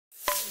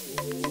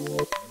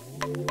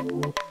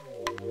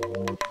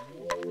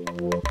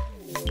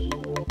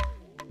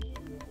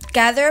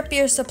Gather up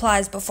your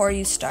supplies before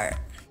you start.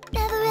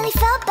 Never really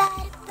felt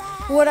bad.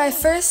 What I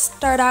first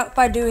start out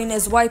by doing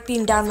is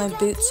wiping down my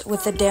boots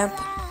with a damp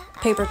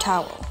paper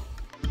towel.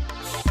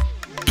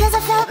 Cause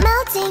I felt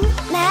melting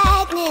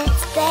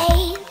magnets,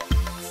 babe.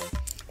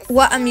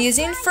 What I'm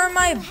using for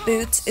my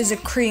boots is a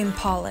cream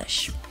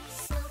polish.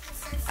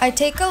 I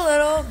take a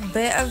little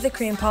bit of the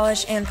cream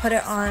polish and put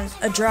it on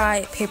a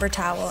dry paper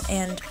towel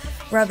and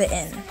rub it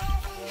in.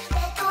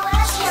 Let the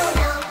world you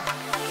know.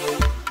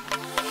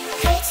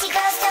 Pretty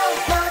girls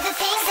don't know the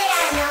things that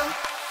I know.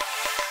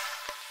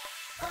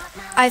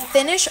 I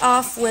finish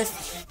off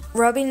with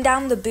rubbing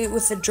down the boot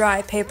with a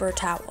dry paper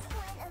towel.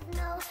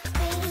 No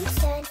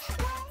reason.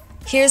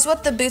 Here's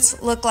what the boots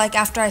look like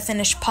after I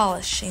finish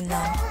polishing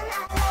them.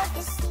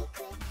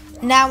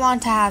 Now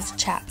on to half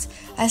chaps.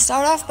 I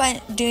start off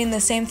by doing the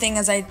same thing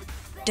as I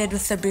did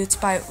with the boots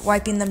by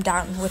wiping them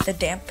down with a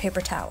damp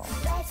paper towel.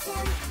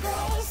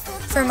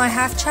 For my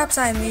half chaps,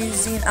 I'm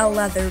using a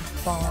leather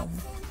balm.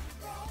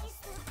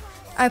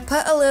 I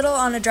put a little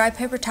on a dry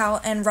paper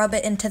towel and rub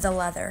it into the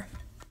leather.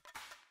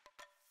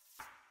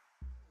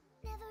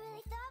 Never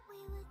really thought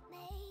we would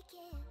make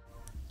it.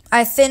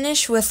 I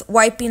finish with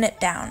wiping it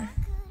down.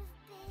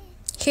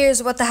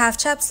 Here's what the half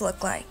chaps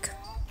look like.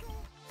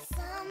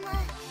 Summer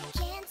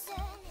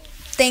cancer.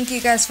 Thank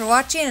you guys for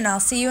watching, and I'll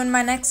see you in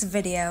my next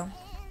video.